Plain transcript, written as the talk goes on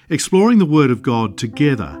Exploring the Word of God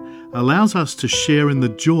together allows us to share in the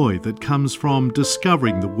joy that comes from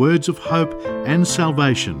discovering the words of hope and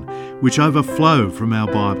salvation which overflow from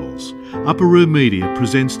our Bibles. Upper Room Media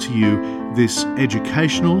presents to you this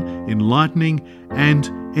educational, enlightening and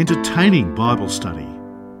entertaining Bible study.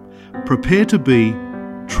 Prepare to be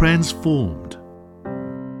transformed.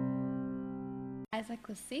 Isaac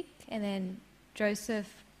was sick, and then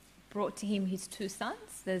Joseph brought to him his two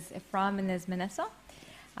sons. There's Ephraim and there's Manasseh.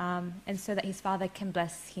 And so that his father can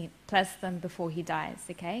bless them before he dies,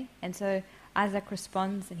 okay? And so Isaac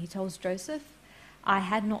responds and he tells Joseph, I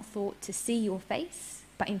had not thought to see your face,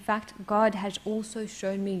 but in fact, God has also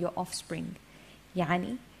shown me your offspring.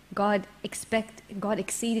 Yani, God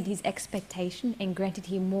exceeded his expectation and granted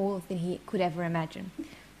him more than he could ever imagine,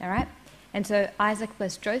 all right? And so Isaac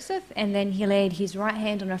blessed Joseph, and then he laid his right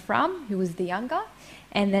hand on Ephraim, who was the younger,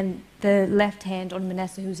 and then the left hand on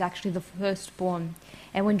Manasseh, who was actually the firstborn.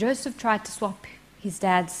 And when Joseph tried to swap his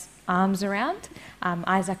dad's arms around,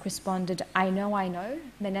 Isaac responded, I know,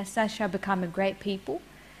 Manasseh shall become a great people,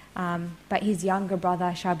 but his younger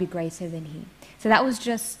brother shall be greater than he. So that was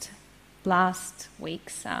just last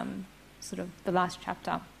week's, sort of the last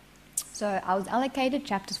chapter. So I was allocated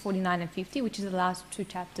chapters 49 and 50, which is the last two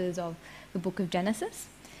chapters of the book of Genesis.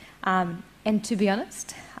 And to be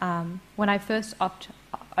honest, when I first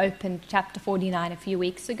opened chapter 49 a few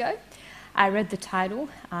weeks ago, I read the title,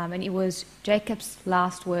 and it was Jacob's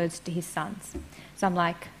last words to his sons. So I'm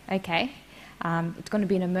like, okay, it's going to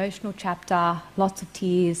be an emotional chapter, lots of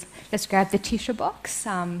tears. Let's grab the tissue box,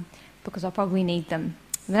 because I'll probably need them.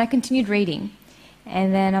 And then I continued reading,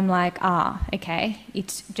 and then I'm like, okay,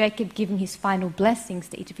 it's Jacob giving his final blessings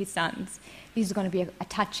to each of his sons. This is going to be a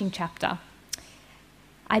touching chapter.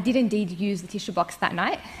 I did indeed use the tissue box that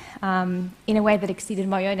night in a way that exceeded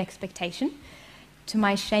my own expectation. To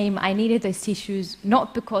my shame, I needed those tissues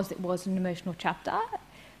not because it was an emotional chapter,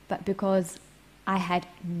 but because I had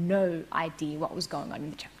no idea what was going on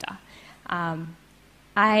in the chapter.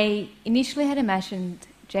 I initially had imagined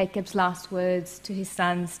Jacob's last words to his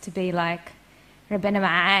sons to be like, ربنا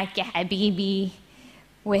معاك يا حبيبي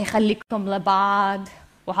ويخليكم لبعض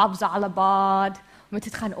وحافظوا على بعض وما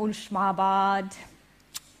تتخانقوش مع بعض.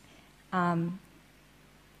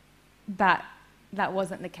 But that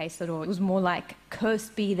wasn't the case at all. It was more like,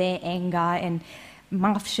 cursed be their anger, and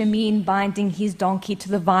Mafshamin binding his donkey to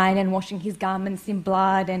the vine and washing his garments in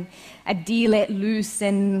blood, and a deer let loose,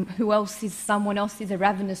 and someone else is a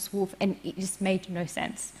ravenous wolf, and it just made no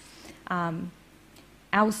sense.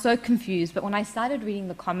 I was so confused, but when I started reading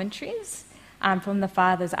the commentaries from the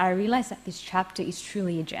fathers, I realized that this chapter is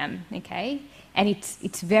truly a gem, okay? And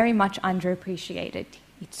it's very much underappreciated.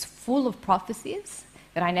 It's full of prophecies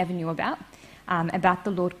that I never knew about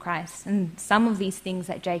the Lord Christ. And some of these things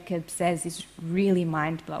that Jacob says is really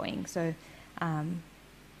mind-blowing. So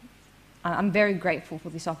I'm very grateful for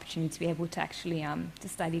this opportunity to be able to actually to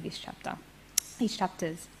study these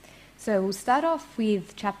chapters. So we'll start off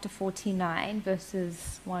with chapter 49,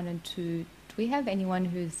 verses 1 and 2. Do we have anyone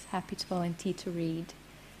who's happy to volunteer to read?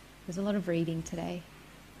 There's a lot of reading today.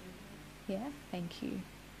 Yeah, thank you.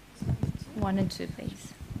 1 and 2,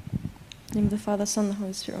 please. In the name of the Father, Son, and the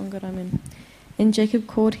Holy Spirit, one God, Amen. And Jacob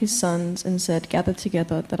called his sons and said, Gather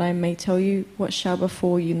together, that I may tell you what shall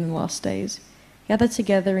befall you in the last days. Gather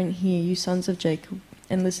together and hear, you sons of Jacob,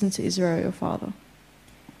 and listen to Israel your father.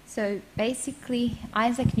 So basically,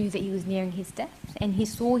 Isaac knew that he was nearing his death, and he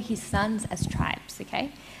saw his sons as tribes,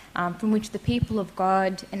 okay, from which the people of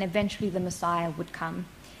God and eventually the Messiah would come.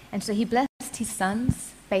 And so he blessed his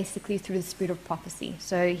sons basically through the spirit of prophecy.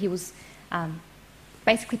 So he was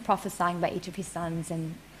basically prophesying about each of his sons,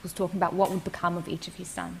 and was talking about what would become of each of his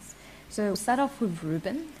sons. So we'll start off with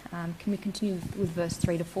Reuben. Can we continue with verse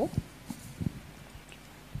 3 to 4?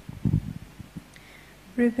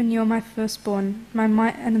 Reuben, you are my firstborn, my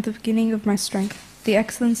might and the beginning of my strength, the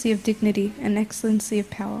excellency of dignity and excellency of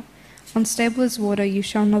power. Unstable as water, you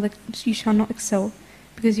shall not excel,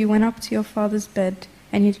 because you went up to your father's bed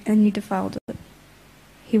and you defiled it.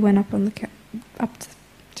 He went up on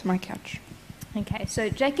to my couch. Okay, so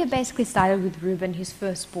Jacob basically started with Reuben, his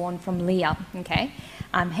firstborn from Leah, okay?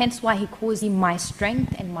 Hence why he calls him my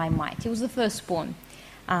strength and my might. He was the firstborn.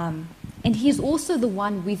 And he's also the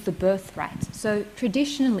one with the birthright. So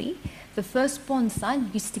traditionally, the firstborn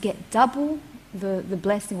son used to get double the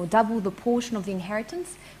blessing or double the portion of the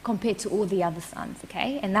inheritance compared to all the other sons,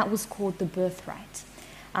 okay? And that was called the birthright.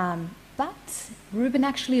 But Reuben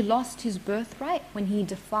actually lost his birthright when he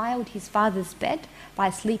defiled his father's bed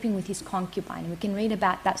by sleeping with his concubine. And we can read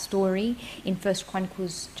about that story in 1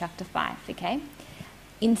 Chronicles chapter 5, okay?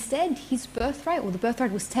 instead, his birthright, or the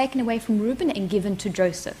birthright, was taken away from Reuben and given to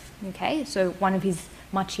Joseph, okay? So one of his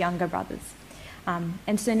much younger brothers.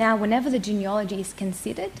 And so now whenever the genealogy is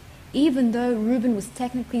considered, even though Reuben was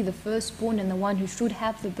technically the firstborn and the one who should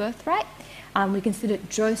have the birthright, we consider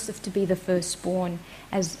Joseph to be the firstborn,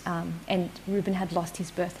 and Reuben had lost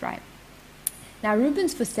his birthright. Now,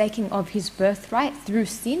 Reuben's forsaking of his birthright through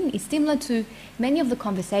sin is similar to many of the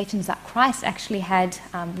conversations that Christ actually had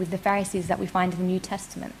with the Pharisees that we find in the New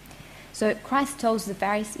Testament. So Christ tells the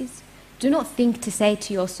Pharisees, "Do not think to say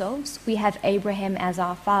to yourselves, 'We have Abraham as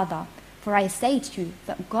our father.' For I say to you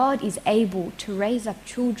that God is able to raise up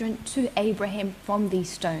children to Abraham from these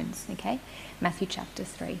stones." Okay, Matthew chapter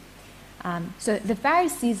 3. So the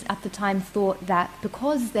Pharisees at the time thought that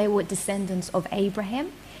because they were descendants of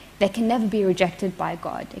Abraham, they can never be rejected by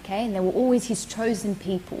God, okay? And they were always his chosen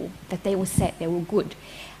people, that they were set, they were good.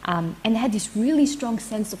 And they had this really strong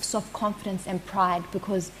sense of self-confidence and pride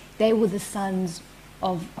because they were the sons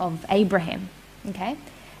of Abraham, okay?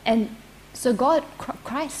 And so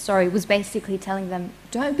Christ, was basically telling them,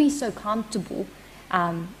 don't be so comfortable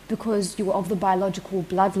because you were of the biological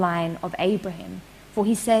bloodline of Abraham. For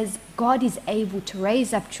he says, God is able to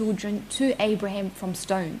raise up children to Abraham from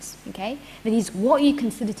stones, okay? That is what you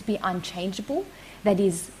consider to be unchangeable, that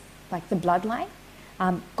is like the bloodline.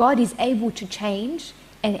 God is able to change,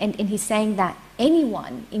 and he's saying that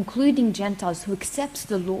anyone, including Gentiles who accepts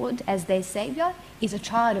the Lord as their Savior, is a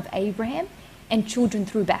child of Abraham and children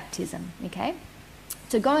through baptism, okay?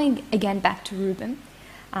 So going again back to Reuben,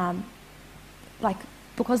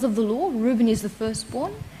 because of the law, Reuben is the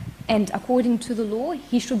firstborn, and according to the law,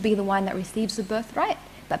 he should be the one that receives the birthright.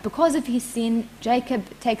 But because of his sin, Jacob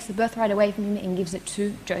takes the birthright away from him and gives it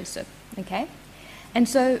to Joseph, okay? And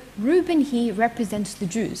so Reuben here represents the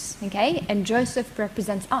Jews, okay? And Joseph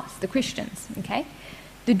represents us, the Christians, okay?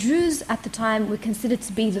 The Jews at the time were considered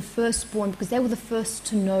to be the firstborn because they were the first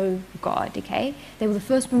to know God, okay? They were the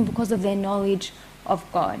firstborn because of their knowledge of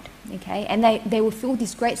God, okay? And they were filled with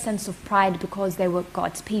this great sense of pride because they were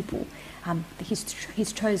God's people,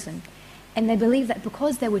 his chosen. And they believed that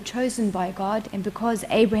because they were chosen by God and because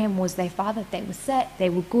Abraham was their father, they were set, they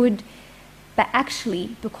were good. But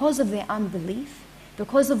actually, because of their unbelief,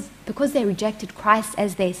 because they rejected Christ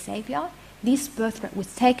as their Savior, this birthright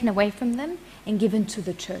was taken away from them and given to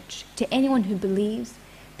the church, to anyone who believes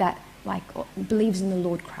believes in the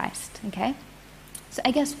Lord Christ, okay? So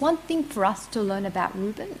I guess one thing for us to learn about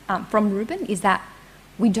from Reuben is that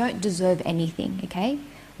we don't deserve anything, okay?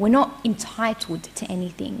 We're not entitled to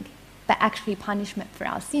anything, but actually punishment for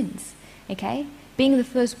our sins, okay? Being the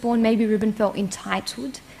firstborn, maybe Reuben felt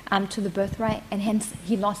entitled to the birthright, and hence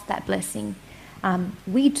he lost that blessing.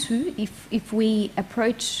 We too, if we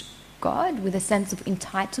approach God with a sense of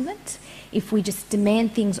entitlement, if we just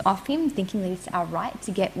demand things off him, thinking that it's our right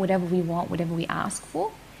to get whatever we want, whatever we ask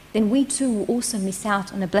for, then we too will also miss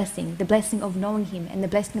out on a blessing, the blessing of knowing him and the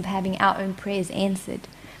blessing of having our own prayers answered.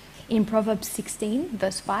 In Proverbs 16,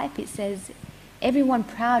 verse 5, it says, "Everyone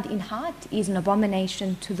proud in heart is an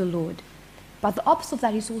abomination to the Lord." But the opposite of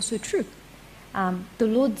that is also true. The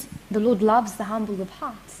Lord loves the humble of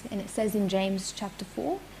heart. And it says in James chapter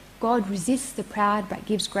 4, God resists the proud but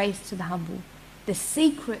gives grace to the humble. The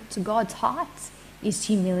secret to God's heart is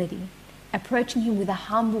humility, approaching him with a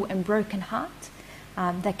humble and broken heart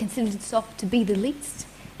that considers itself to be the least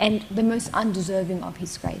and the most undeserving of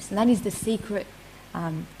his grace. And that is the secret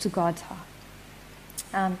to God's heart.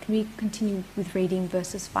 Can we continue with reading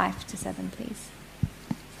verses 5 to 7, please?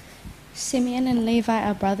 Simeon and Levi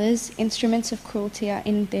are brothers, instruments of cruelty are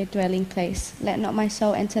in their dwelling place. Let not my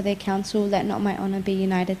soul enter their council, let not my honor be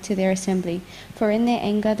united to their assembly. For in their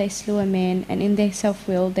anger they slew a man, and in their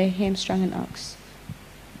self-will they hamstrung an ox.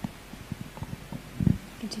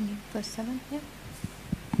 Continue, verse 7, yeah.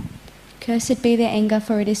 Cursed be their anger,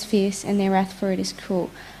 for it is fierce, and their wrath, for it is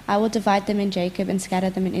cruel. I will divide them in Jacob and scatter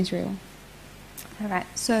them in Israel. All right,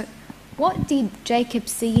 so what did Jacob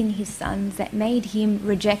see in his sons that made him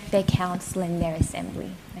reject their counsel and their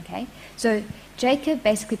assembly? Okay, so Jacob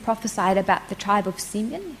basically prophesied about the tribe of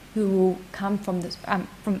Simeon, who will come from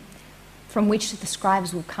which the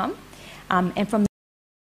scribes will come, and from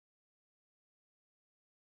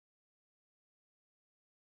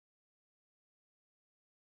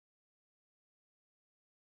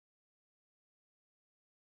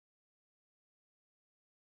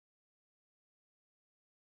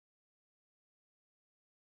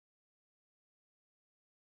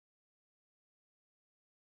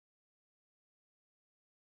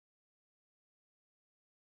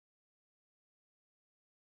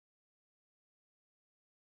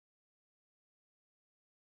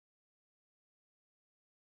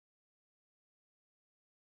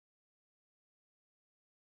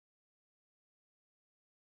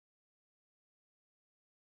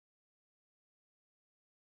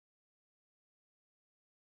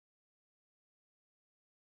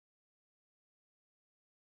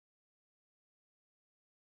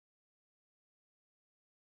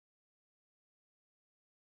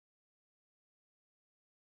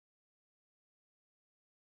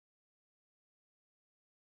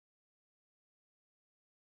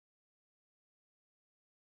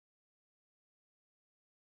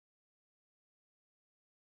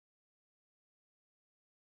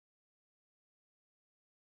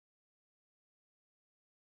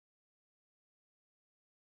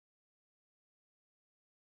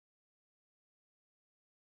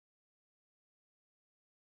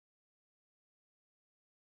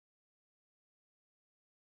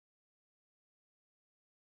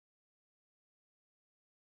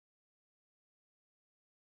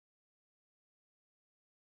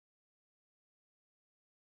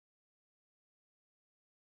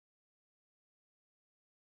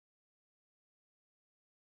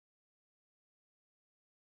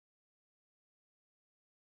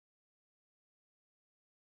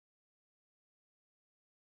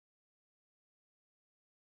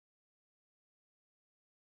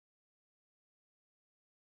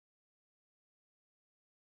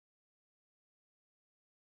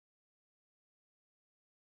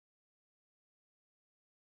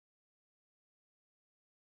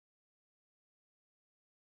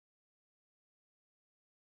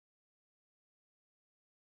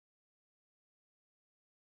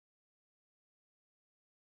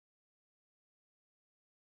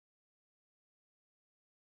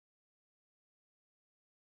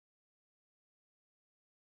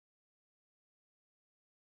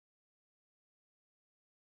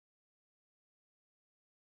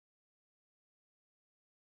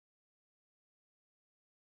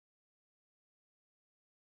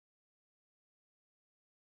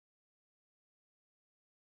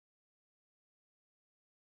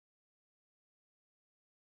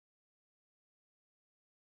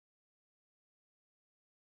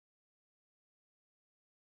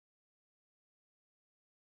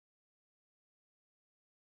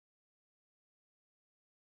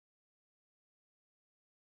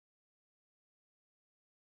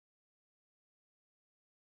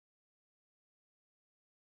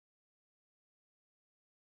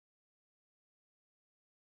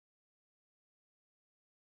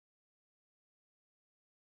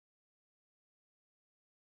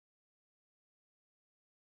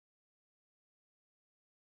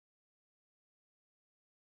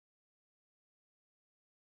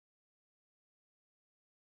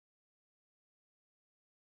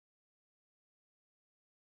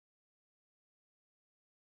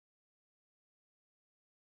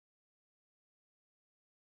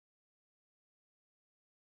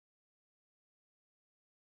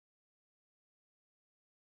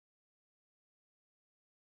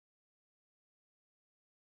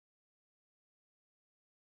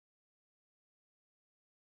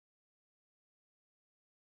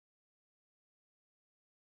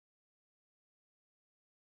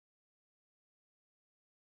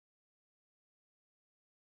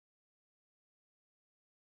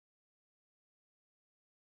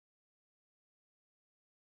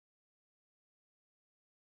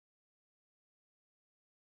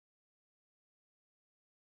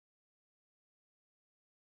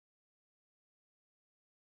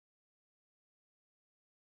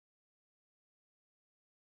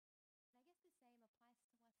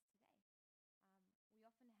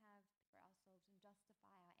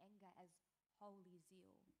holy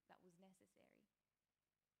zeal that was necessary.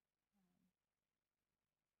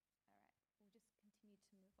 All right, we'll just continue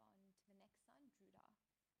to move on to the next son, Judah.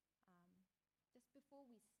 Just before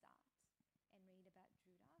we start and read about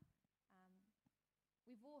Judah,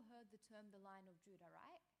 we've all heard the term the Lion of Judah,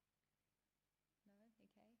 right? No?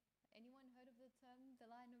 Okay. Anyone heard of the term the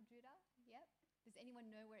Lion of Judah? Yep. Does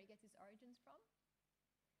anyone know where it gets its origins from?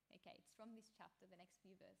 Okay, it's from this chapter, the next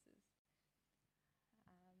few verses.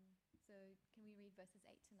 So can we read verses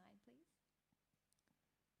 8 to 9, please?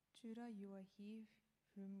 Judah, you are he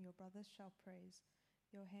whom your brothers shall praise.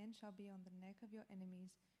 Your hand shall be on the neck of your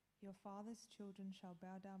enemies. Your father's children shall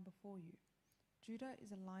bow down before you. Judah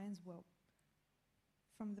is a lion's whelp.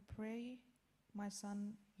 From the prey, my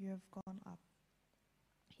son, you have gone up.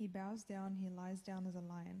 He bows down, he lies down as a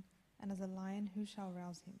lion, and as a lion, who shall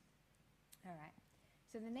rouse him? All right.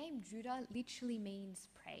 So the name Judah literally means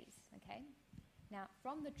praise, okay? Now,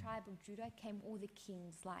 from the tribe of Judah came all the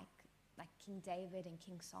kings like King David and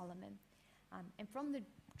King Solomon. And from the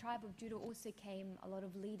tribe of Judah also came a lot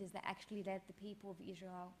of leaders that actually led the people of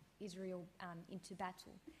Israel into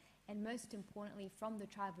battle. And most importantly, from the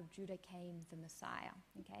tribe of Judah came the Messiah,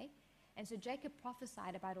 okay? And so Jacob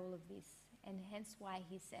prophesied about all of this, and hence why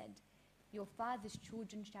he said, your father's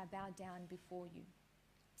children shall bow down before you.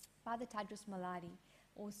 Father Tadros Maladi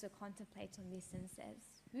also contemplates on this and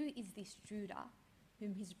says, who is this Judah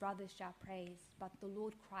whom his brothers shall praise, but the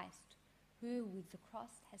Lord Christ, who with the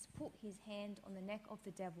cross has put his hand on the neck of the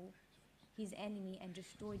devil, his enemy, and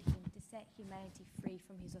destroyed him to set humanity free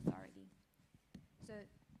from his authority. So,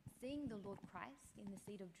 seeing the Lord Christ in the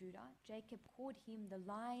seed of Judah, Jacob called him the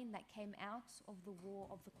lion that came out of the war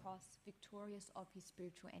of the cross, victorious of his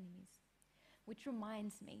spiritual enemies. Which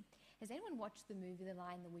reminds me, has anyone watched the movie The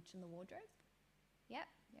Lion, the Witch, and the Wardrobe? Yep,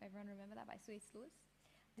 everyone remember that by C.S. Lewis?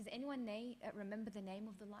 Does anyone remember the name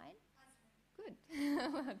of the lion? Good,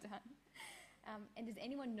 well done. And does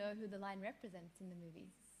anyone know who the lion represents in the movie?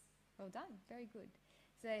 Well done, very good.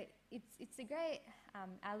 So it's a great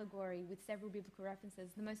allegory with several biblical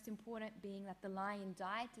references, the most important being that the lion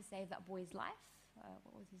died to save that boy's life.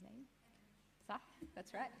 What was his name?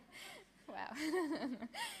 That's right. Wow.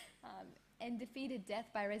 And defeated death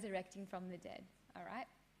by resurrecting from the dead, all right?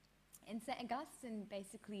 And St. Augustine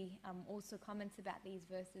basically also comments about these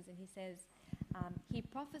verses, and he says, he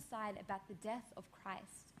prophesied about the death of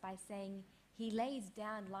Christ by saying, he lays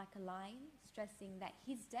down like a lion, stressing that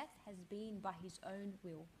his death has been by his own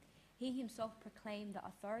will. He himself proclaimed the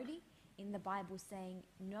authority in the Bible, saying,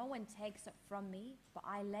 no one takes it from me, but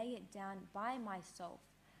I lay it down by myself.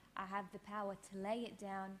 I have the power to lay it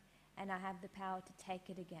down, and I have the power to take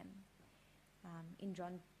it again. In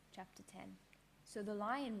John chapter 10. So the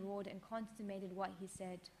lion roared and consummated what he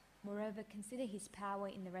said. Moreover, consider his power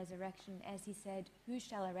in the resurrection, as he said, who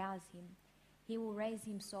shall arouse him? He will raise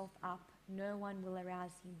himself up, no one will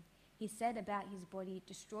arouse him. He said about his body,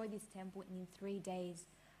 destroy this temple, and in 3 days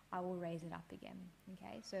I will raise it up again.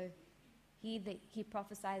 Okay, so he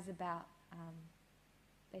prophesies about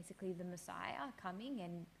basically the Messiah coming,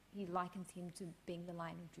 and he likens him to being the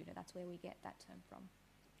Lion of Judah. That's where we get that term from.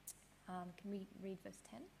 Can we read verse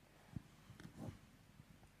 10?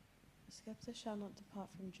 A scepter shall not depart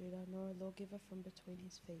from Judah, nor a lawgiver from between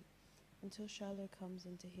his feet. Until Shiloh comes,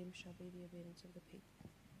 and to him shall be the obedience of the people.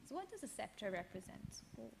 So what does a scepter represent?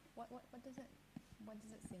 What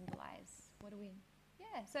does it symbolize? What do we...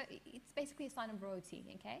 Yeah, so it's basically a sign of royalty,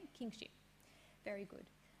 okay? Kingship. Very good.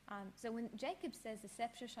 So when Jacob says the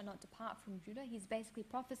scepter shall not depart from Judah, he's basically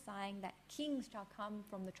prophesying that kings shall come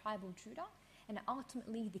from the tribe of Judah, and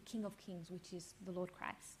ultimately the King of Kings, which is the Lord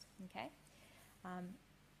Christ, okay?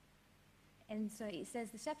 And so it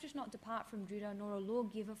says, the scepter shall not depart from Judah, nor a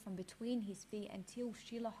lawgiver from between his feet until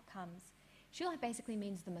Shiloh comes. Shiloh basically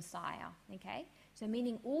means the Messiah, okay? So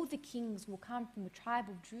meaning all the kings will come from the tribe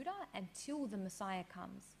of Judah until the Messiah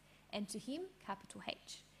comes. And to him, capital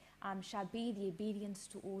H, shall be the obedience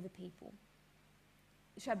to all the people.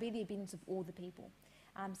 Shall be the obedience of all the people.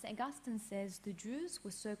 St. Augustine says, the Jews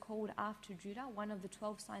were so called after Judah, one of the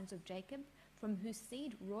 12 sons of Jacob, from whose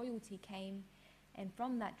seed royalty came, and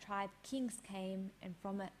from that tribe kings came, and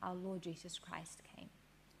from it our Lord Jesus Christ came.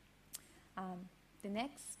 The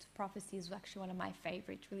next prophecy is actually one of my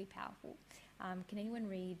favorites, really powerful. Can anyone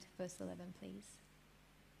read verse 11, please?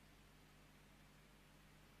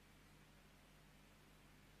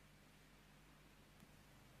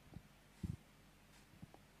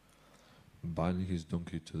 Binding his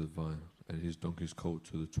donkey to the vine, and his donkey's colt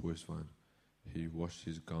to the choice vine, he washed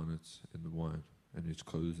his garments in the wine, and his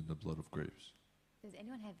clothes in the blood of grapes. Does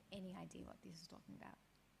anyone have any idea what this is talking about?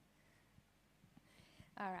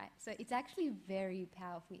 All right, so it's actually very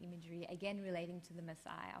powerful imagery, again relating to the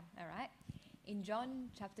Messiah, all right? In John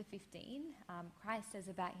chapter 15, Christ says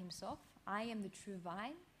about himself, I am the true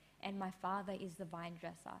vine, and my Father is the vine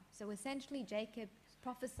dresser. So essentially, Jacob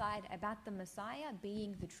prophesied about the Messiah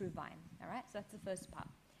being the true vine, all right? So that's the first part.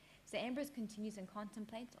 So Ambrose continues and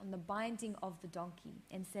contemplates on the binding of the donkey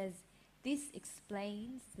and says, this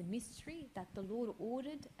explains the mystery that the Lord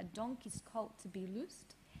ordered a donkey's colt to be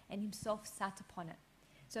loosed and himself sat upon it.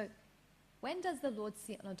 So when does the Lord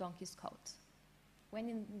sit on a donkey's colt?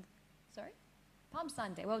 Palm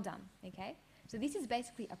Sunday, well done, okay? So this is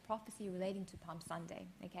basically a prophecy relating to Palm Sunday,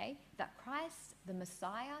 okay? That Christ, the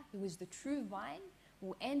Messiah, who is the true vine,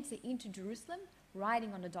 will enter into Jerusalem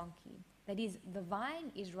riding on a donkey. That is, the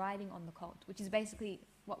vine is riding on the colt, which is basically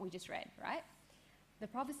what we just read, right? The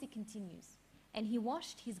prophecy continues. And he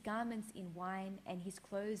washed his garments in wine and his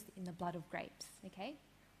clothes in the blood of grapes, okay?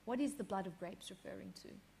 What is the blood of grapes referring to?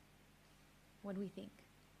 What do we think?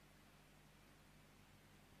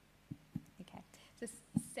 Okay, so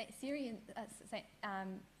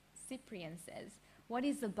Cyprian says, what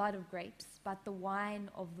is the blood of grapes but the wine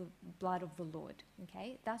of the blood of the Lord?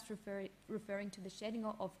 Okay, that's referring to the shedding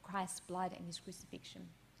of Christ's blood and his crucifixion.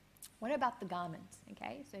 What about the garment?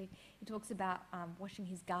 Okay, so he talks about washing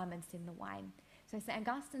his garments in the wine. So St.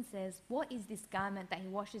 Augustine says, what is this garment that he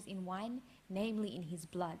washes in wine? Namely in his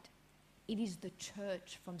blood. It is the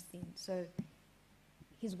church from sin. So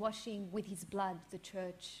he's washing with his blood the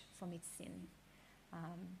church from its sin.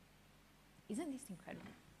 Isn't this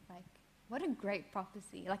incredible? Like, what a great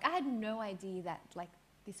prophecy. Like, I had no idea that, like,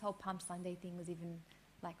 this whole Palm Sunday thing was even,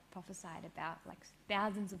 like, prophesied about, like,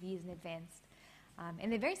 thousands of years in advance.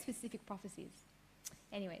 And they're very specific prophecies.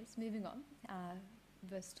 Anyways, moving on.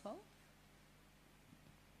 Verse 12.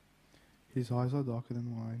 His eyes are darker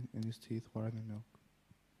than wine, and his teeth whiter than milk.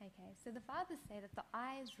 Okay, so the fathers say that the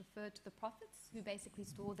eyes refer to the prophets who basically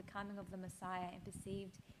saw the coming of the Messiah and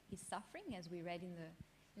perceived his suffering, as we read in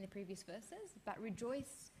the previous verses, but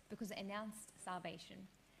rejoice because it announced salvation.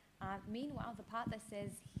 Meanwhile, the part that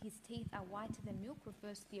says his teeth are whiter than milk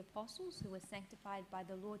refers to the apostles who were sanctified by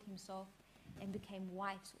the Lord himself and became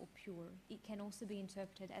white or pure. It can also be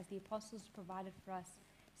interpreted as the apostles provided for us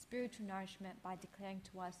spiritual nourishment by declaring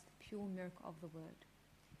to us the pure milk of the word.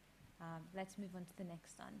 Let's move on to the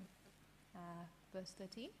next one. Verse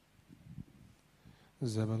 13.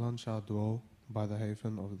 Zebulun shall dwell by the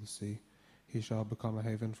haven of the sea. He shall become a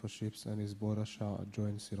haven for ships, and his border shall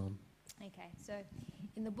adjoin Sidon. Okay, so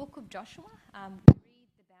in the book of Joshua, we read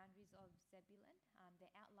the boundaries of Zebulun.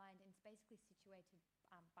 They're outlined and it's basically situated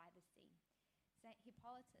by the sea. St.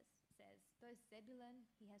 Hippolytus says, through Zebulun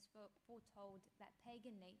he has foretold that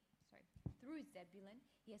pagan nations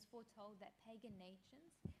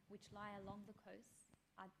which lie along the coasts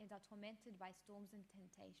and are tormented by storms and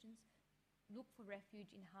temptations look for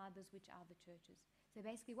refuge in harbours which are the churches. So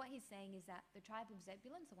basically what he's saying is that the tribe of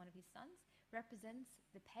Zebulun, so one of his sons, represents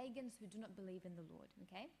the pagans who do not believe in the Lord,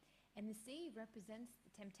 okay? And the sea represents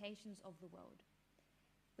the temptations of the world.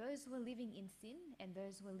 Those who are living in sin and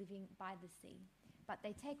those who are living by the sea. But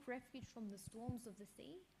they take refuge from the storms of the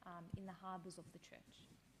sea in the harbours of the church.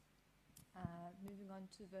 Moving on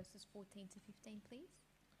to verses 14 to 15, please.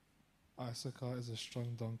 Issachar is a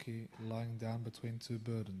strong donkey lying down between two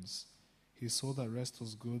burdens. He saw that rest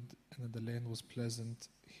was good and that the land was pleasant.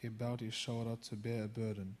 He bowed his shoulder to bear a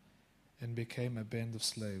burden and became a band of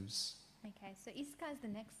slaves. Okay, so Issachar is the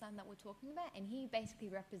next son that we're talking about, and he basically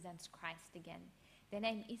represents Christ again. The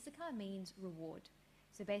name Issachar means reward.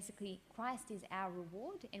 So basically, Christ is our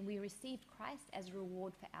reward, and we received Christ as a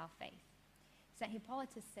reward for our faith. St.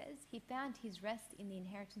 Hippolytus says, he found his rest in the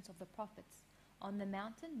inheritance of the prophets. On the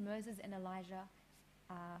mountain, Moses and Elijah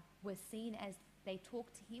were seen as they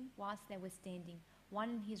talked to him whilst they were standing, one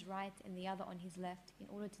on his right and the other on his left, in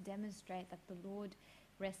order to demonstrate that the Lord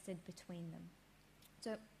rested between them.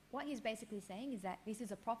 So what he's basically saying is that this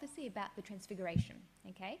is a prophecy about the transfiguration,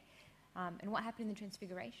 okay? And what happened in the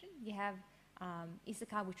transfiguration? You have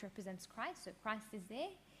Issachar, which represents Christ. So Christ is there,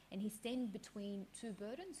 and he's standing between two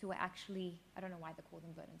burdens who are actually, I don't know why they call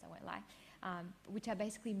them burdens, I won't lie, which are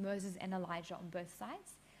basically Moses and Elijah on both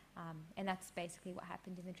sides. And that's basically what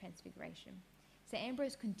happened in the transfiguration. So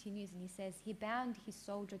Ambrose continues and he says, he bound his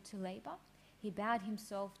soldier to labour. He bowed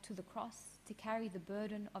himself to the cross to carry the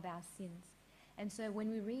burden of our sins. And so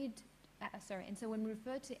when we when we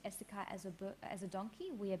refer to Issachar as a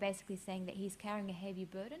donkey, we are basically saying that he's carrying a heavy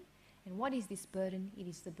burden. And what is this burden? It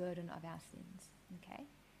is the burden of our sins. Okay.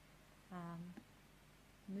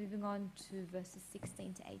 Moving on to verses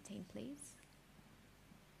 16 to 18, please.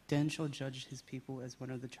 Dan shall judge his people as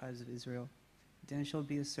one of the tribes of Israel. Dan shall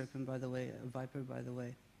be a serpent by the way, a viper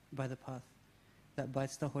by the path, that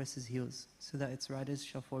bites the horse's heels, so that its riders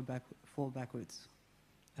shall fall backwards.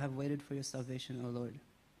 I have waited for your salvation, O Lord.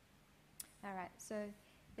 All right, so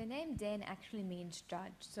the name Dan actually means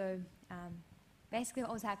judge. So basically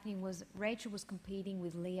what was happening was Rachel was competing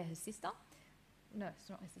with Leah, her sister. No, it's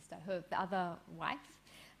not her sister, the other wife.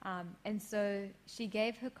 And so she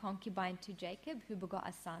gave her concubine to Jacob, who begot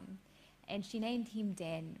a son. And she named him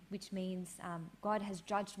Dan, which means God has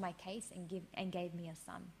judged my case and gave me a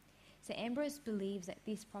son. So Ambrose believes that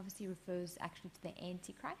this prophecy refers actually to the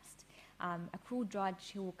Antichrist, a cruel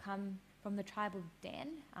judge who will come from the tribe of Dan,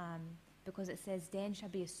 because it says, Dan shall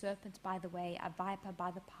be a serpent by the way, a viper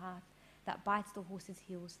by the path, that bites the horse's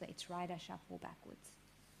heels, that its rider shall fall backwards.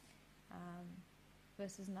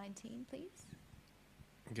 Verses 19, please.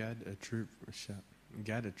 Gad a troop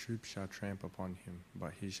shall tramp upon him,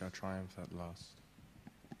 but he shall triumph at last.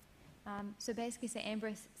 So basically,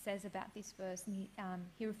 Ambrose says about this verse, and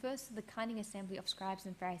he refers to the cunning assembly of scribes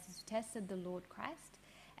and Pharisees who tested the Lord Christ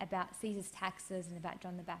about Caesar's taxes and about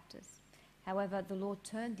John the Baptist. However, the Lord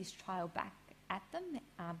turned this trial back at them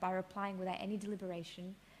by replying without any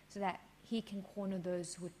deliberation, so that he can corner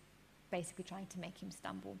those who were basically trying to make him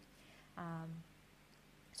stumble.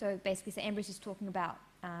 So basically, Ambrose is talking about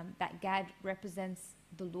that Gad represents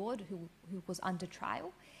the Lord who was under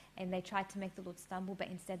trial, and they tried to make the Lord stumble, but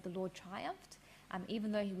instead the Lord triumphed.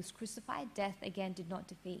 Even though he was crucified, death again did not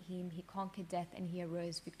defeat him. He conquered death and he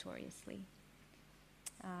arose victoriously.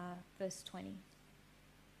 Verse 20.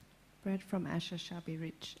 Bread from Asher shall be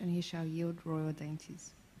rich, and he shall yield royal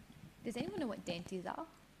dainties. Does anyone know what dainties are?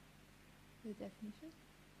 The definition?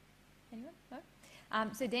 Anyone? No?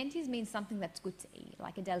 So dainties means something that's good to eat,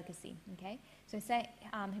 like a delicacy, okay? So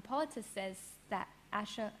Hippolytus says that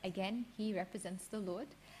Asher, again, he represents the Lord,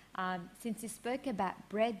 since he spoke about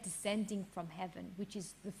bread descending from heaven, which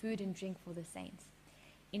is the food and drink for the saints.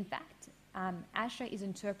 In fact, Asher is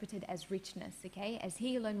interpreted as richness, okay? As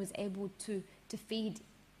he alone was able to feed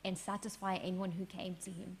and satisfy anyone who came to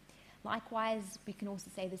him. Likewise, we can also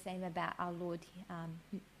say the same about our Lord,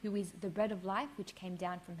 who is the bread of life, which came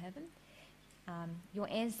down from heaven. Your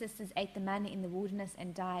ancestors ate the manna in the wilderness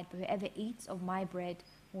and died, but whoever eats of my bread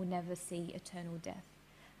will never see eternal death.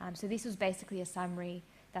 So this was basically a summary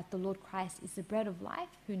that the Lord Christ is the bread of life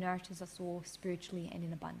who nourishes us all spiritually and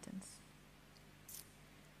in abundance.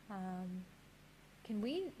 Can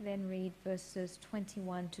we then read verses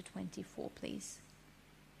 21 to 24, please?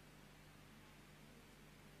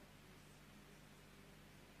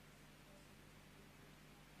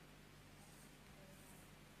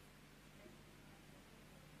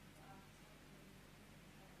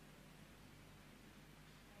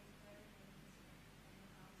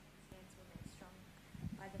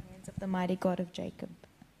 Of the mighty God of Jacob.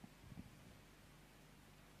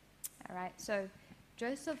 All right, so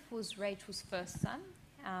Joseph was Rachel's first son,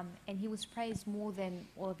 and he was praised more than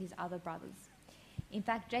all of his other brothers. In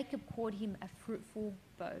fact, Jacob called him a fruitful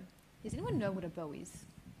bow. Does anyone know what a bow is?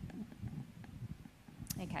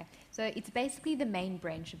 Okay, so it's basically the main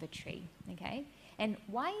branch of a tree, okay? And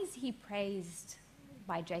why is he praised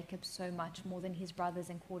by Jacob so much more than his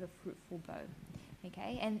brothers and called a fruitful bow?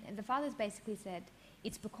 Okay, and the fathers basically said,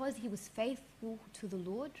 it's because he was faithful to the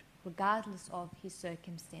Lord regardless of his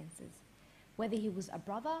circumstances. Whether he was a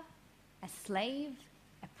brother, a slave,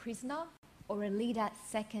 a prisoner, or a leader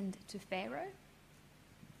second to Pharaoh,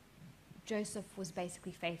 Joseph was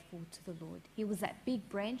basically faithful to the Lord. He was that big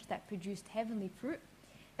branch that produced heavenly fruit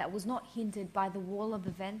that was not hindered by the wall of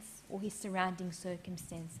events or his surrounding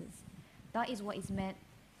circumstances. That is what is meant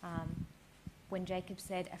when Jacob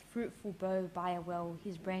said, a fruitful bow by a well,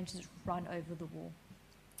 his branches run over the wall.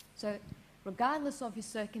 So, regardless of his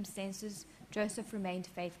circumstances, Joseph remained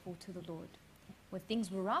faithful to the Lord. When things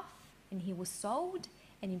were rough and he was sold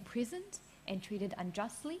and imprisoned and treated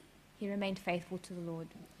unjustly, he remained faithful to the Lord.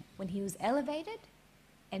 When he was elevated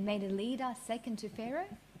and made a leader second to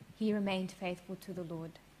Pharaoh, he remained faithful to the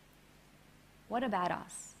Lord. What about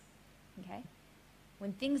us? Okay?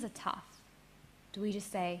 When things are tough, do we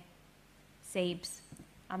just say, Sebes,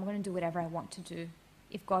 I'm going to do whatever I want to do.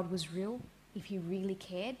 If God was real, if he really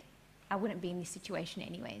cared, I wouldn't be in this situation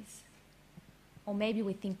anyways. Or maybe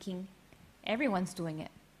we're thinking, everyone's doing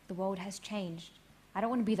it. The world has changed. I don't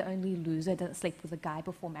want to be the only loser that doesn't sleep with a guy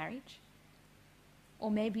before marriage.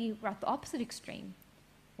 Or maybe we're at the opposite extreme,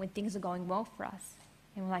 when things are going well for us,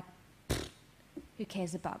 and we're like, who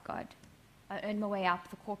cares about God? I earned my way up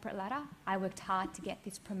the corporate ladder. I worked hard to get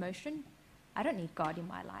this promotion. I don't need God in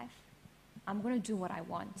my life. I'm going to do what I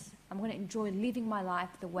want. I'm going to enjoy living my life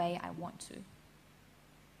the way I want to.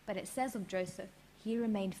 But it says of Joseph, he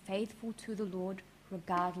remained faithful to the Lord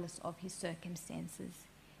regardless of his circumstances.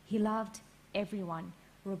 He loved everyone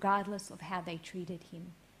regardless of how they treated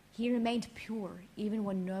him. He remained pure even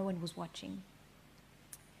when no one was watching.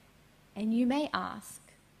 And you may ask,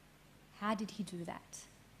 how did he do that?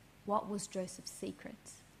 What was Joseph's secret?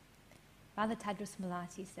 Father Tadros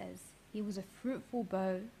Malati says, he was a fruitful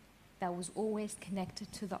bow that was always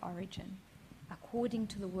connected to the origin, according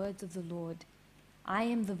to the words of the Lord. I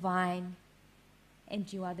am the vine,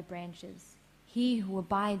 and you are the branches. He who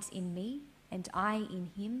abides in me, and I in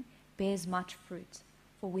him, bears much fruit.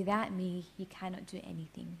 For without me, you cannot do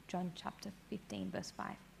anything. John chapter 15, verse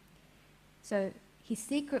 5. So his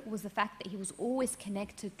secret was the fact that he was always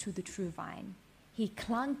connected to the true vine. He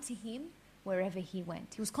clung to him wherever he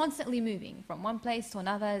went. He was constantly moving from one place to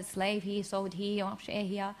another, slave here, sold here, share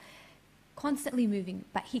here, constantly moving.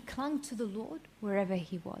 But he clung to the Lord wherever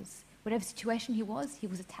he was. Whatever situation he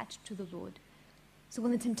was attached to the Lord. So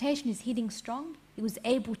when the temptation is hitting strong, he was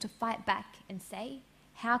able to fight back and say,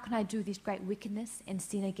 how can I do this great wickedness and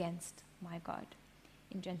sin against my God?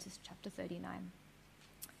 In Genesis chapter 39.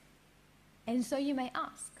 And so you may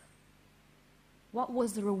ask, what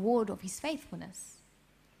was the reward of his faithfulness?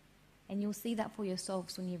 And you'll see that for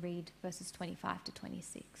yourselves when you read verses 25 to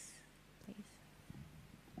 26. Please.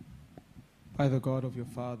 By the God of your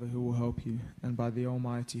father who will help you, and by the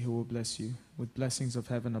Almighty who will bless you, with blessings of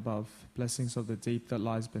heaven above, blessings of the deep that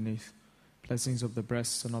lies beneath, blessings of the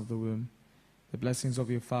breasts and of the womb. The blessings of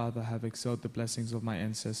your father have excelled the blessings of my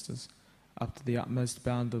ancestors, up to the utmost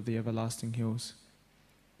bound of the everlasting hills.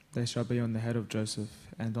 They shall be on the head of Joseph,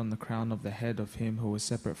 and on the crown of the head of him who was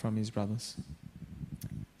separate from his brothers.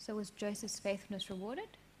 So was Joseph's faithfulness rewarded?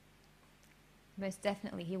 Most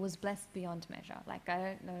definitely. He was blessed beyond measure. Like, I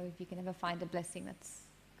don't know if you can ever find a blessing that's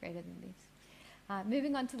greater than this.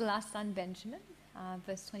 Moving on to the last son, Benjamin,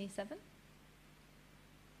 verse 27.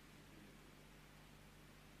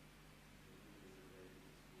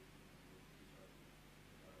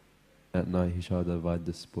 At night he shall divide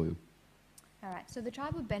the spoil. All right, so the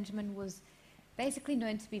tribe of Benjamin was basically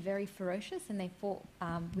known to be very ferocious, and they fought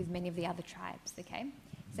with many of the other tribes, okay?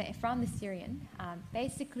 So Ephraim the Syrian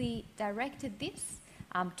basically directed this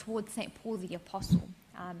towards St. Paul the Apostle,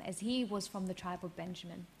 as he was from the tribe of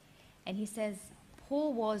Benjamin. And he says,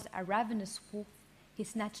 Paul was a ravenous wolf. He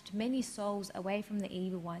snatched many souls away from the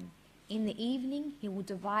evil one. In the evening he will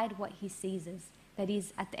divide what he seizes. That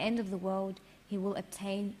is, at the end of the world, he will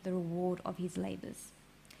obtain the reward of his labors.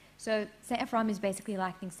 So St. Ephraim is basically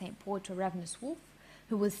likening St. Paul to a ravenous wolf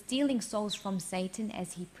who was stealing souls from Satan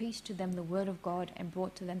as he preached to them the word of God and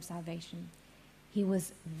brought to them salvation. He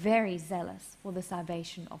was very zealous for the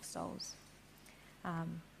salvation of souls.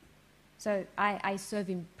 So I serve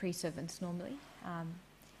in pre-servants normally.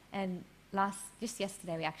 And just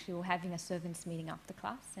yesterday we actually were having a servants meeting after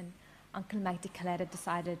class, and Uncle Magdi Kaleda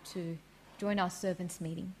decided to join our servants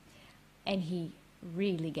meeting, and he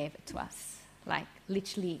really gave it to us. Like,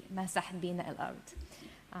 literally, masah bina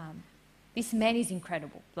al-ard. This man is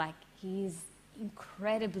incredible. Like, he is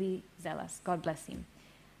incredibly zealous. God bless him.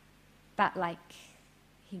 But, like,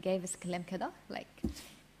 he gave us kalam kada. Like,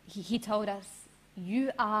 he told us,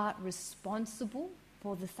 you are responsible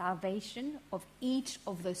for the salvation of each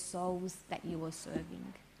of the souls that you are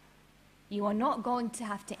serving. You are not going to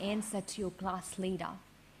have to answer to your class leader.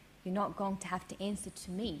 You're not going to have to answer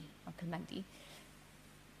to me, Uncle Magdi,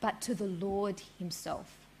 but to the Lord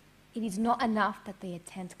himself. It is not enough that they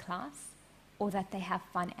attend class or that they have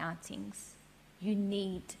fun outings. You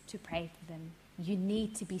need to pray for them. You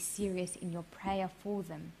need to be serious in your prayer for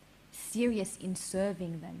them, serious in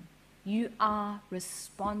serving them. You are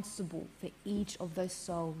responsible for each of those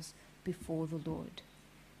souls before the Lord.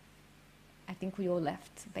 I think we all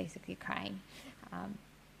left basically crying.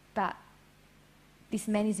 But this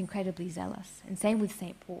man is incredibly zealous, and same with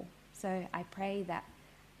St. Paul. So I pray that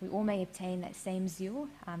we all may obtain that same zeal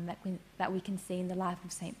that we can see in the life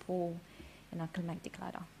of St. Paul and Uncle Magdi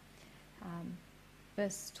Kaleda.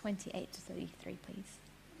 Verse 28 to 33, please.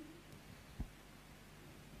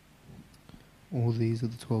 All these are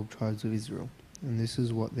the 12 tribes of Israel, and this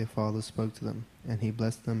is what their father spoke to them. And he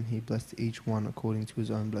blessed them, he blessed each one according to his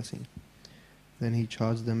own blessing. Then he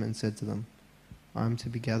charged them and said to them, I am to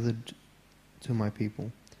be gathered to my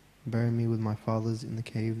people. Bury me with my fathers in the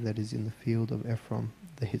cave that is in the field of Ephraim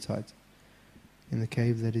the Hittite, in the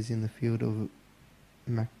cave that is in the field of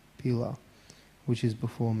Machpelah, which is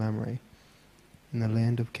before Mamre, in the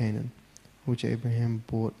land of Canaan, which Abraham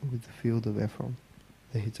bought with the field of Ephraim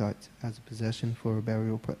the Hittite as a possession for a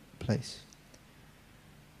burial place.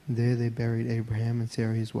 There they buried Abraham and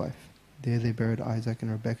Sarah his wife. There they buried Isaac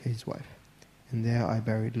and Rebekah his wife. And there I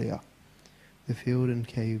buried Leah. The field and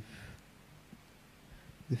cave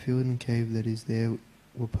that is there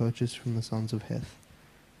were purchased from the sons of Heth.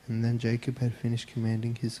 And then Jacob had finished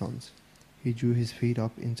commanding his sons. He drew his feet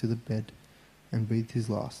up into the bed and breathed his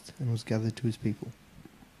last, and was gathered to his people.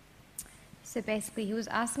 So basically, he was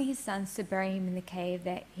asking his sons to bury him in the cave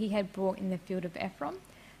that he had brought in the field of Ephron,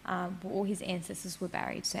 where all his ancestors were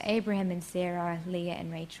buried. So Abraham and Sarah, Leah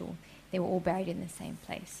and Rachel, they were all buried in the same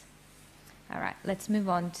place. All right, let's move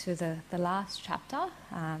on to the last chapter,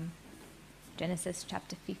 Genesis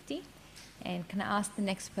chapter 50. And can I ask the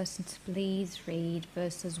next person to please read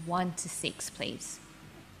verses 1 to 6, please?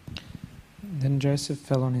 Then Joseph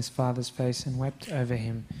fell on his father's face and wept over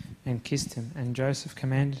him and kissed him. And Joseph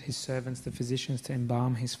commanded his servants, the physicians, to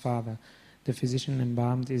embalm his father. The physician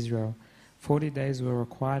embalmed Israel. 40 days were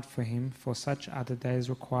required for him, for such are the days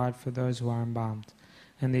required for those who are embalmed.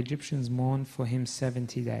 And the Egyptians mourned for him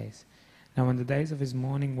 70 days. Now when the days of his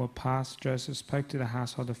mourning were past, Joseph spoke to the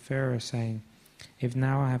household of Pharaoh, saying, If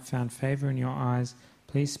now I have found favor in your eyes,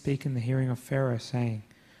 please speak in the hearing of Pharaoh, saying,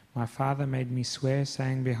 My father made me swear,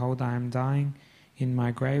 saying, Behold, I am dying. In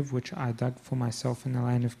my grave, which I dug for myself in the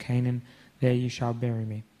land of Canaan, there you shall bury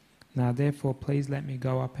me. Now therefore please let me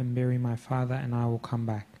go up and bury my father, and I will come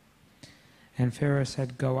back. And Pharaoh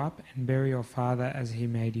said, Go up and bury your father as he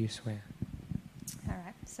made you swear. All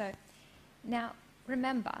right, so now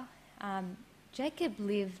remember, Jacob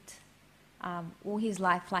lived all his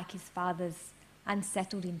life like his father's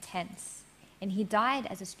unsettled in tents, and he died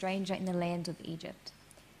as a stranger in the land of Egypt.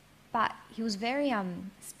 But he was very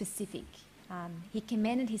specific. He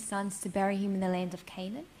commanded his sons to bury him in the land of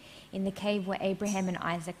Canaan, in the cave where Abraham and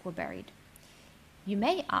Isaac were buried. You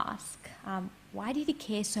may ask, why did he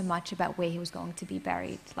care so much about where he was going to be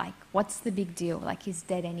buried? Like, what's the big deal? Like, he's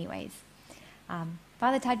dead anyways.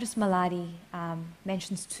 Father Tadros Maladi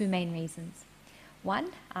mentions two main reasons.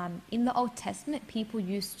 One, in the Old Testament, people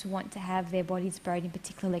used to want to have their bodies buried in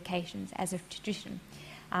particular locations as a tradition,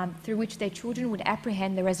 through which their children would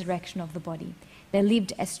apprehend the resurrection of the body. They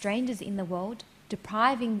lived as strangers in the world,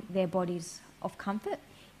 depriving their bodies of comfort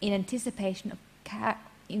in anticipation of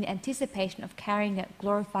carrying it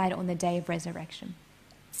glorified on the day of resurrection.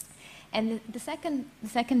 And the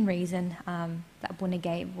second reason that Abuna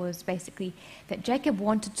gave was basically that Jacob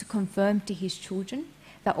wanted to confirm to his children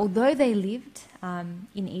that although they lived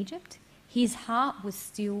in Egypt, his heart was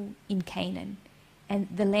still in Canaan and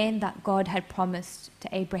the land that God had promised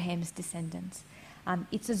to Abraham's descendants.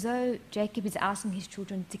 It's as though Jacob is asking his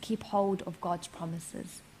children to keep hold of God's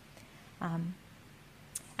promises.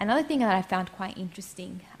 Another thing that I found quite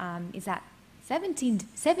interesting is that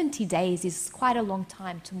 70 days is quite a long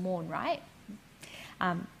time to mourn, right?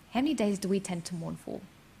 How many days do we tend to mourn for?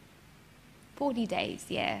 40 days,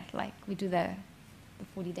 yeah, like we do the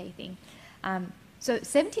 40-day thing. So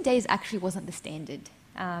 70 days actually wasn't the standard.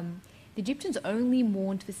 The Egyptians only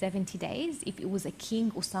mourned for 70 days if it was a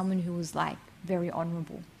king or someone who was like very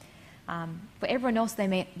honorable. For everyone else,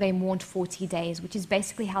 they mourned 40 days, which is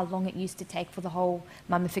basically how long it used to take for the whole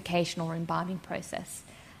mummification or embalming process.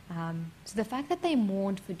 So the fact that they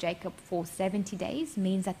mourned for Jacob for 70 days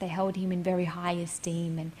means that they held him in very high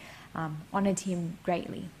esteem and honored him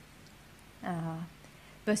greatly.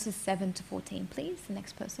 Verses 7 to 14, please, the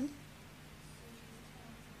next person.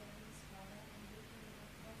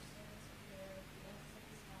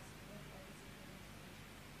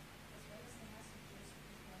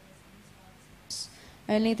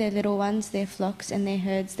 Only their little ones, their flocks, and their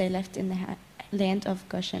herds they left in the land of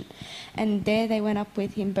Goshen. And there they went up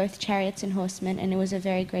with him, both chariots and horsemen, and it was a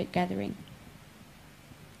very great gathering.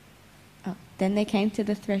 Then they came to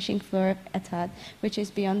the threshing floor of Atad, which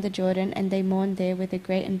is beyond the Jordan, and they mourned there with a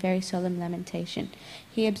great and very solemn lamentation.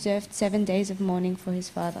 He observed 7 days of mourning for his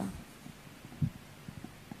father.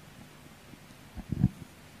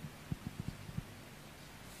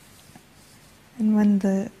 And when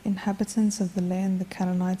the inhabitants of the land, the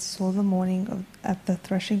Canaanites, saw the mourning at the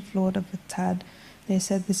threshing floor of Atad, they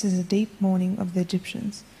said, This is a deep mourning of the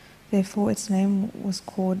Egyptians. Therefore its name was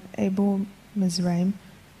called Abel Mizraim,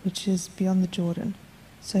 which is beyond the Jordan.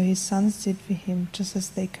 So his sons did for him just as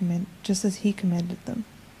he commanded them.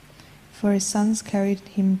 For his sons carried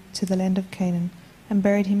him to the land of Canaan, and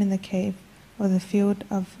buried him in the cave of the field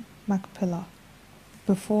of Machpelah,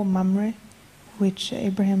 before Mamre, which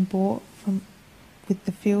Abraham bought with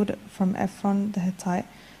the field from Ephron the Hittite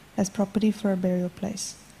as property for a burial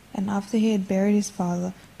place. And after he had buried his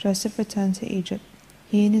father, Joseph returned to Egypt,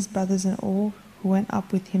 he and his brothers and all who went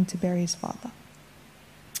up with him to bury his father.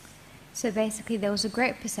 So basically there was a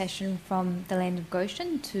great procession from the land of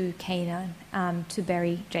Goshen to Canaan to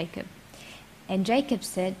bury Jacob. And Jacob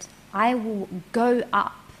said, I will go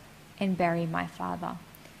up and bury my father.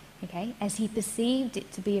 Okay, as he perceived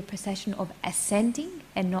it to be a procession of ascending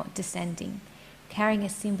and not descending, carrying a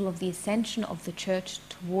symbol of the ascension of the church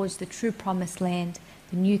towards the true promised land,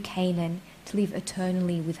 the new Canaan, to live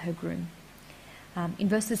eternally with her groom. In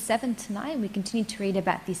verses 7 to 9, we continue to read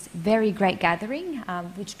about this very great gathering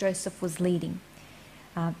which Joseph was leading.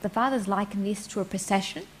 The fathers liken this to a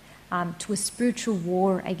procession, to a spiritual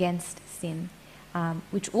war against sin,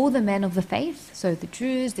 which all the men of the faith, so the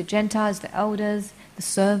Jews, the Gentiles, the elders, the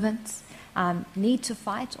servants, need to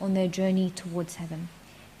fight on their journey towards heaven.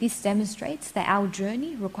 This demonstrates that our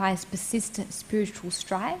journey requires persistent spiritual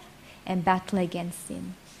strive and battle against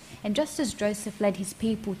sin. And just as Joseph led his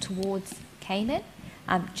people towards Canaan,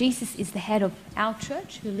 Jesus is the head of our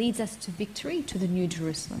church who leads us to victory, to the New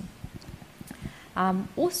Jerusalem.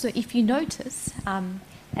 Also, if you notice,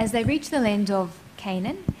 as they reach the land of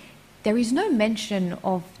Canaan, there is no mention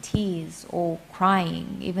of tears or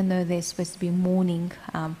crying, even though there's supposed to be mourning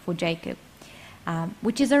for Jacob,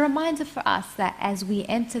 which is a reminder for us that as we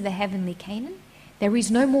enter the heavenly Canaan, there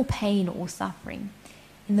is no more pain or suffering.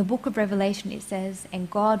 In the book of Revelation it says, "And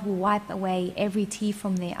God will wipe away every tear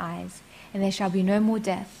from their eyes, and there shall be no more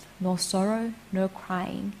death, nor sorrow, nor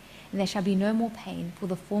crying, and there shall be no more pain, for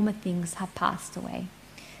the former things have passed away."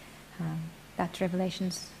 That's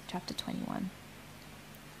Revelation chapter 21.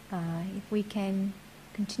 If we can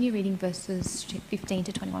continue reading verses 15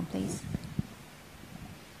 to 21, please.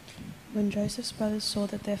 When Joseph's brothers saw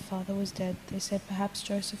that their father was dead, they said, "Perhaps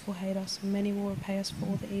Joseph will hate us, and many will repay us for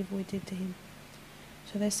all the evil we did to him."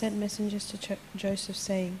 So they sent messengers to Joseph,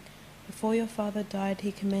 saying, "Before your father died,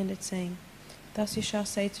 he commanded, saying, 'Thus you shall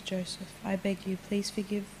say to Joseph, I beg you, please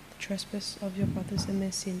forgive the trespass of your brothers and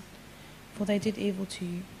their sin, for they did evil to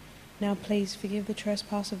you. Now please forgive the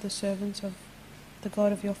trespass of the servants of the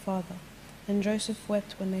God of your father.' And Joseph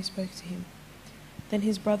wept when they spoke to him. Then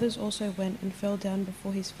his brothers also went and fell down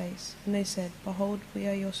before his face, and they said, 'Behold, we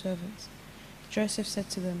are your servants.' Joseph said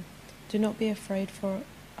to them, 'Do not be afraid, for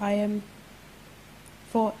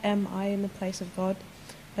am I in the place of God?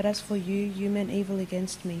 But as for you, you meant evil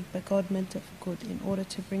against me, but God meant it for good, in order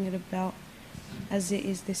to bring it about as it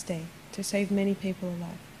is this day, to save many people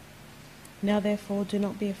alive. Now therefore, do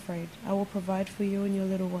not be afraid. I will provide for you and your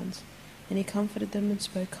little ones.' And he comforted them and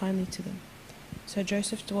spoke kindly to them. So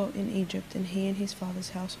Joseph dwelt in Egypt, and he and his father's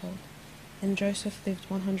household. And Joseph lived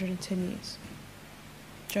 110 years.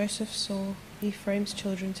 Joseph saw Ephraim's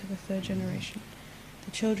children to the third generation,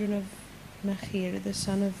 the children of Machir, the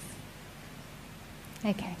son of...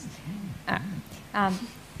 Okay.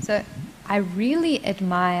 So I really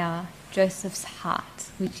admire Joseph's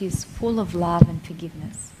heart, which is full of love and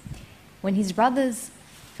forgiveness. When his brothers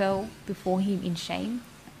fell before him in shame,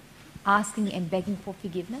 asking and begging for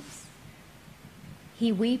forgiveness,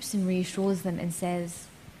 he weeps and reassures them and says,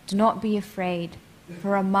 "Do not be afraid,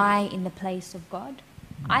 for am I in the place of God?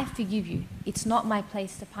 I forgive you. It's not my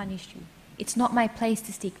place to punish you. It's not my place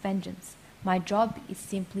to seek vengeance. My job is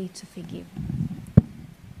simply to forgive."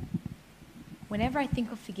 Whenever I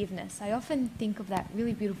think of forgiveness, I often think of that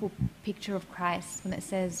really beautiful picture of Christ when it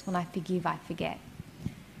says, "When I forgive, I forget."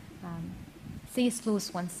 C.S.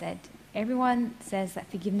 Lewis once said, "Everyone says that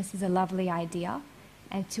forgiveness is a lovely idea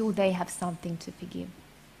until they have something to forgive."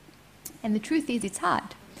 And the truth is, it's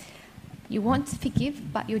hard. You want to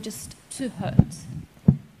forgive, but you're just too hurt.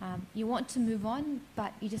 You want to move on,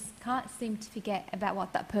 but you just can't seem to forget about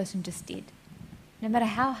what that person just did. No matter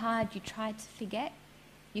how hard you try to forget,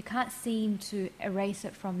 you can't seem to erase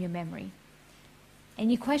it from your memory. And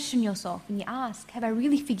you question yourself and you ask, have I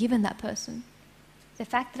really forgiven that person? The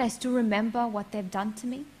fact that I still remember what they've done to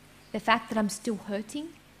me, the fact that I'm still hurting,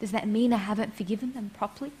 does that mean I haven't forgiven them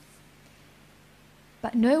properly?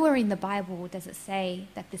 But nowhere in the Bible does it say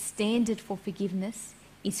that the standard for forgiveness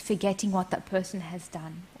is forgetting what that person has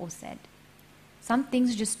done or said. Some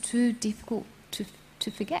things are just too difficult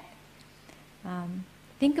to forget.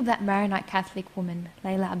 Think of that Maronite Catholic woman,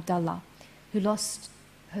 Layla Abdullah, who lost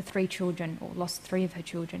her 3 children, or lost 3 of her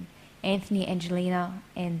children, Anthony, Angelina,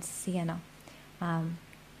 and Sienna,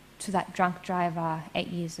 to that drunk driver 8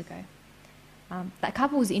 years ago. That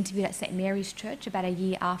couple was interviewed at St. Mary's Church about a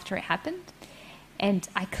year after it happened, and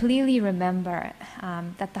I clearly remember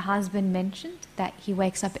that the husband mentioned that he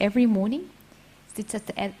wakes up every morning, sits at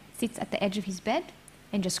the edge of his bed,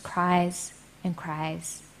 and just cries and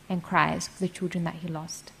cries and cries for the children that he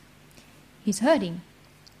lost. He's hurting.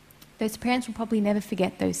 Those parents will probably never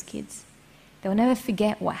forget those kids. They'll never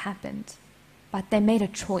forget what happened, but they made a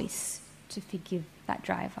choice to forgive that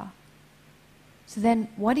driver. So then,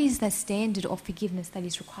 what is the standard of forgiveness that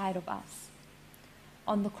is required of us?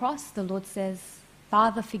 On the cross, the Lord says,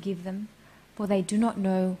 "Father, forgive them, for they do not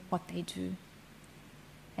know what they do.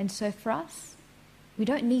 And so for us, we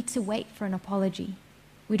don't need to wait for an apology.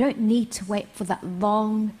 We don't need to wait for that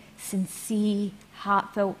long, sincere,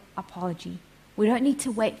 heartfelt apology. We don't need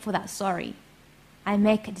to wait for that sorry. I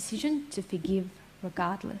make a decision to forgive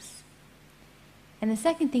regardless. And the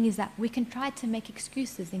second thing is that we can try to make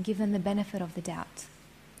excuses and give them the benefit of the doubt.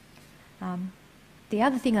 The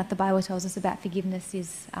other thing that the Bible tells us about forgiveness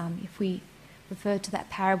is if we refer to that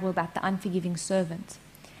parable about the unforgiving servant,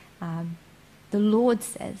 the Lord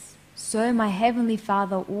says, "So my heavenly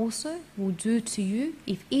Father also will do to you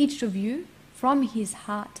if each of you from his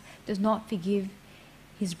heart does not forgive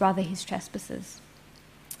his brother his trespasses."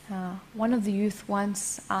 One of the youth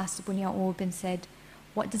once asked Reuben said,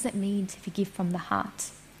 "What does it mean to forgive from the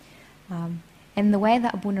heart?" And the way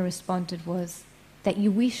that Abuna responded was that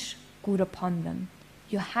you wish good upon them.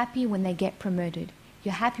 You're happy when they get promoted.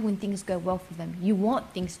 You're happy when things go well for them. You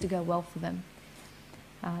want things to go well for them.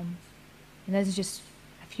 And those are just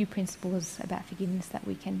a few principles about forgiveness that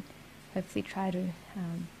we can hopefully try to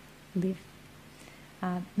live.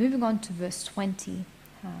 Moving on to verse 20.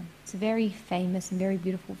 It's a very famous and very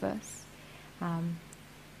beautiful verse.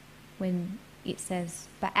 When it says,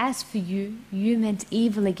 "But as for you, you meant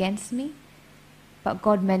evil against me, but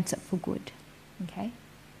God meant it for good." Okay?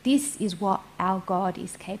 This is what our God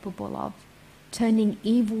is capable of. Turning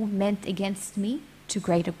evil meant against me to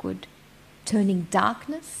greater good. Turning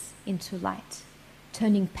darkness into light.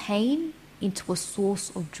 Turning pain into a source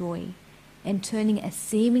of joy. And turning a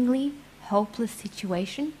seemingly helpless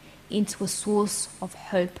situation into a source of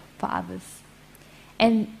hope for others.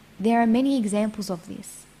 And there are many examples of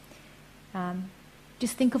this.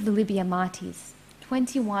 Just think of the Libya martyrs.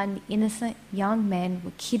 21 innocent young men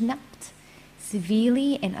were kidnapped,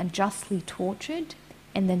 severely and unjustly tortured,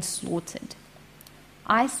 and then slaughtered.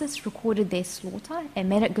 ISIS recorded their slaughter and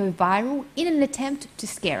made it go viral in an attempt to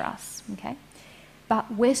scare us. Okay?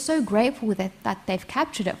 But we're so grateful that they've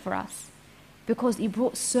captured it for us because it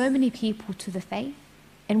brought so many people to the faith,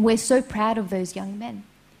 and we're so proud of those young men.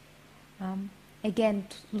 Again,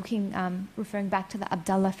 referring back to the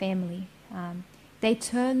Abdullah family, they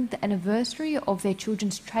turned the anniversary of their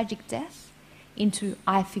children's tragic death into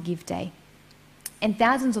I Forgive Day. And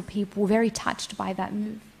thousands of people were very touched by that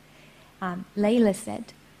move. Layla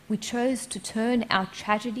said, "We chose to turn our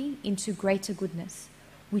tragedy into greater goodness.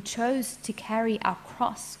 We chose to carry our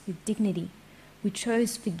cross with dignity. We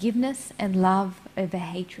chose forgiveness and love over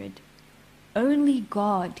hatred. Only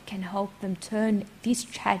God can help them turn this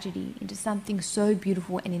tragedy into something so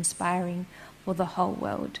beautiful and inspiring for the whole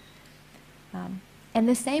world." And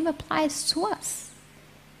the same applies to us.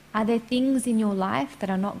 Are there things in your life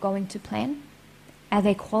that are not going to plan? Are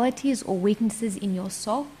there qualities or weaknesses in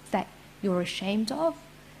yourself that you're ashamed of?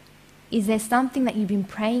 Is there something that you've been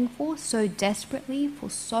praying for so desperately for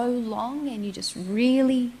so long and you just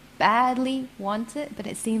really badly want it, but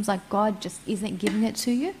it seems like God just isn't giving it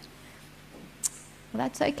to you? Well,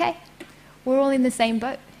 that's okay. We're all in the same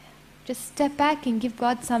boat. Just step back and give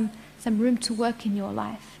God some room to work in your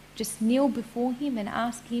life. Just kneel before Him and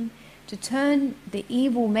ask Him to turn the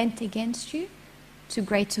evil meant against you to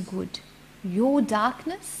greater good. Your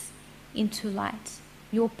darkness into light.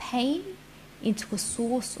 Your pain into a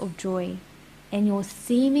source of joy. And your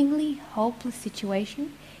seemingly hopeless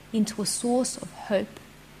situation into a source of hope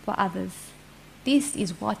for others. This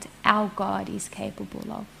is what our God is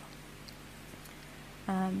capable of.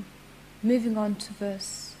 Moving on to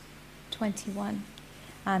verse 21.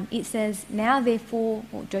 It says,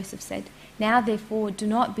 Joseph said, "Now therefore do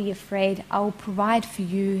not be afraid, I will provide for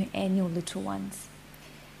you and your little ones."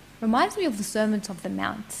 Reminds me of the Sermon of the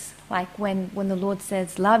Mount, like when the Lord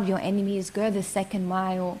says, "Love your enemies, go the second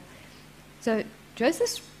mile." So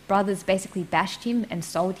Joseph's brothers basically bashed him and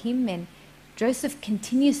sold him, and Joseph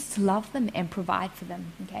continues to love them and provide for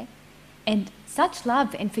them, okay? And such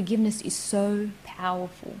love and forgiveness is so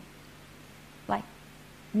powerful. Like,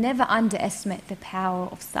 never underestimate the power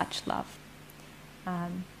of such love.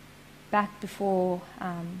 Back before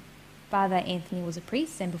Father Anthony was a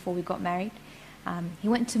priest and before we got married, he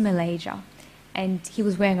went to Malaysia and he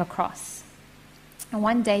was wearing a cross. And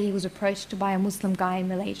one day he was approached by a Muslim guy in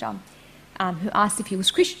Malaysia who asked if he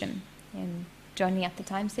was Christian. And Johnny at the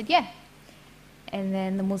time said, "Yeah." And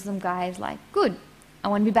then the Muslim guy is like, "Good, I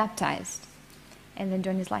want to be baptized." And then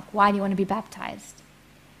Johnny's like, "Why do you want to be baptized?"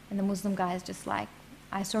 And the Muslim guy is just like,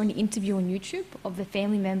 "I saw an interview on YouTube of the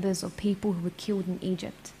family members of people who were killed in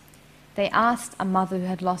Egypt. They asked a mother who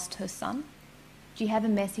had lost her son, 'Do you have a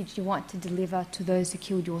message you want to deliver to those who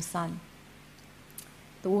killed your son?'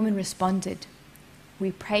 The woman responded,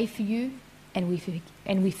 'We pray for you and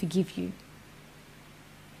we forgive you.'"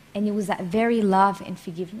 And it was that very love and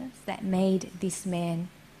forgiveness that made this man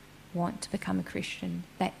want to become a Christian.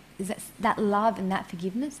 That love and that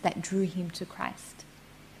forgiveness that drew him to Christ.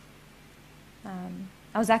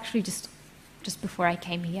 I was actually just before I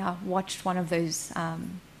came here, watched one of those,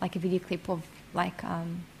 like a video clip of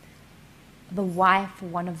the wife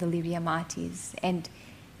of one of the Libya martyrs, and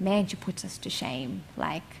man, she puts us to shame.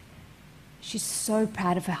 Like, she's so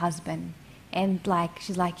proud of her husband, and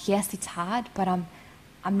she's like, yes, it's hard, but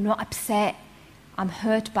I'm not upset. I'm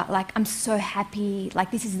hurt, but I'm so happy.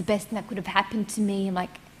 This is the best thing that could have happened to me. I'm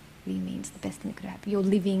like, what do you mean it's the best thing that could have happened? You're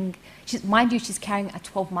living. Mind you, she's carrying a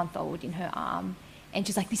 12-month-old in her arm. And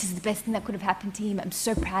she's like, this is the best thing that could have happened to him. I'm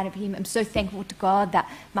so proud of him. I'm so thankful to God that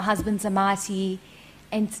my husband's a martyr.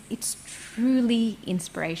 And it's truly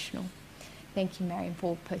inspirational. Thank you, Marion,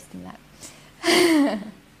 for posting that.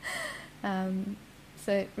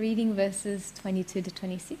 So reading verses 22 to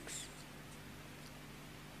 26.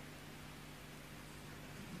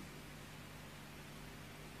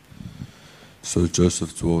 So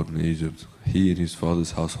Joseph dwelt in Egypt, he and his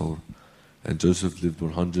father's household, and Joseph lived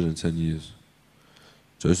 110 years.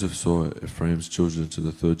 Joseph saw Ephraim's children to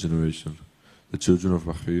the third generation, the children of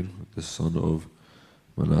Rachel, the son of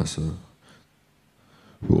Manasseh,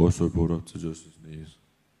 who also brought up to Joseph's knees.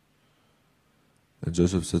 And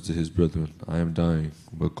Joseph said to his brethren, I am dying,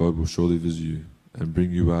 but God will surely visit you, and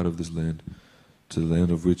bring you out of this land, to the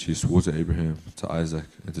land of which he swore to Abraham, to Isaac,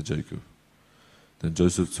 and to Jacob. Then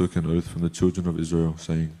Joseph took an oath from the children of Israel,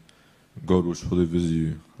 saying, God will surely visit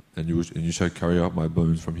you, and you shall carry out my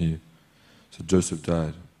bones from here. So Joseph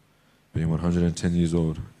died, being 110 years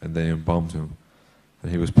old, and they embalmed him,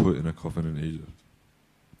 and he was put in a coffin in Egypt.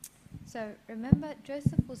 So remember,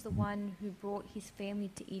 Joseph was the one who brought his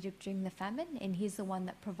family to Egypt during the famine, and he's the one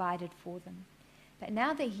that provided for them. But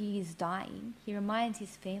now that he is dying, he reminds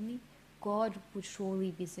his family, God would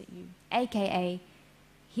surely visit you, aka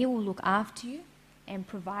he will look after you and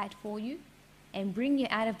provide for you and bring you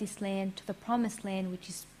out of this land to the promised land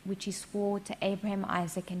which he swore to Abraham,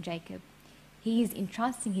 Isaac, and Jacob. He is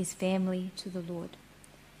entrusting his family to the Lord.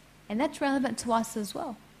 And that's relevant to us as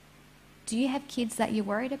well. Do you have kids that you're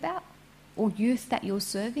worried about? Or youth that you're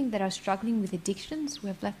serving that are struggling with addictions who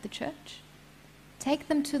have left the church? Take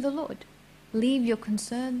them to the Lord. Leave your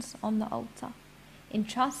concerns on the altar.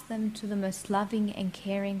 Entrust them to the most loving and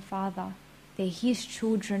caring Father. They're his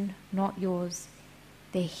children, not yours.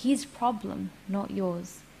 They're his problem, not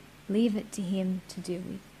yours. Leave it to him to deal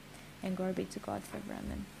with. And glory be to God forever.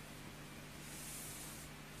 Amen.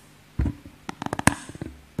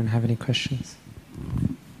 Have any questions?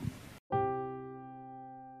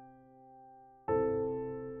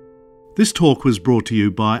 This talk was brought to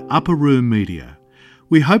you by Upper Room Media.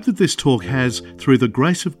 We hope that this talk has, through the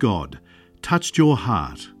grace of God, touched your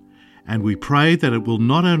heart, and we pray that it will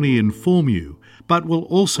not only inform you, but will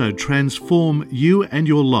also transform you and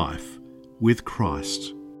your life with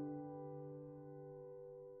Christ.